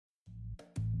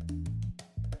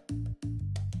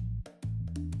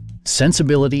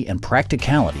Sensibility and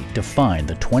practicality define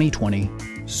the 2020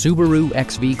 Subaru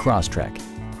XV Crosstrek.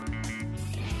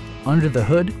 Under the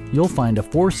hood, you'll find a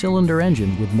 4-cylinder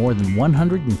engine with more than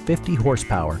 150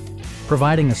 horsepower,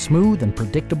 providing a smooth and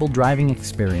predictable driving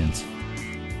experience.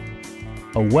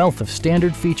 A wealth of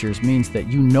standard features means that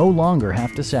you no longer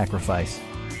have to sacrifice,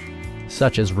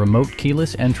 such as remote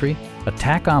keyless entry, a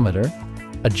tachometer,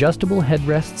 adjustable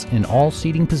headrests in all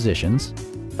seating positions,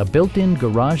 a built-in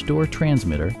garage door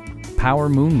transmitter, power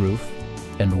moonroof,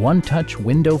 and one-touch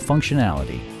window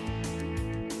functionality.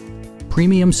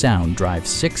 Premium sound drives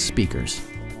 6 speakers,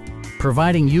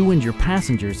 providing you and your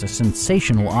passengers a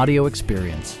sensational audio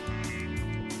experience.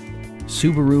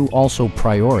 Subaru also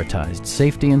prioritized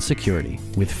safety and security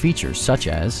with features such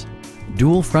as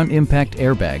dual front impact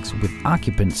airbags with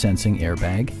occupant sensing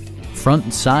airbag, front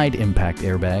and side impact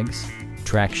airbags,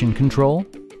 traction control,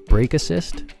 brake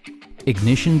assist,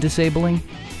 ignition disabling,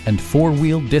 and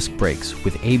 4-wheel disc brakes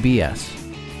with ABS.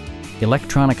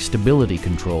 Electronic stability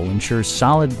control ensures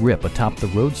solid grip atop the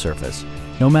road surface,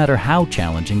 no matter how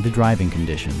challenging the driving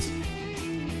conditions.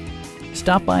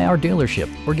 Stop by our dealership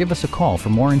or give us a call for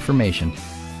more information.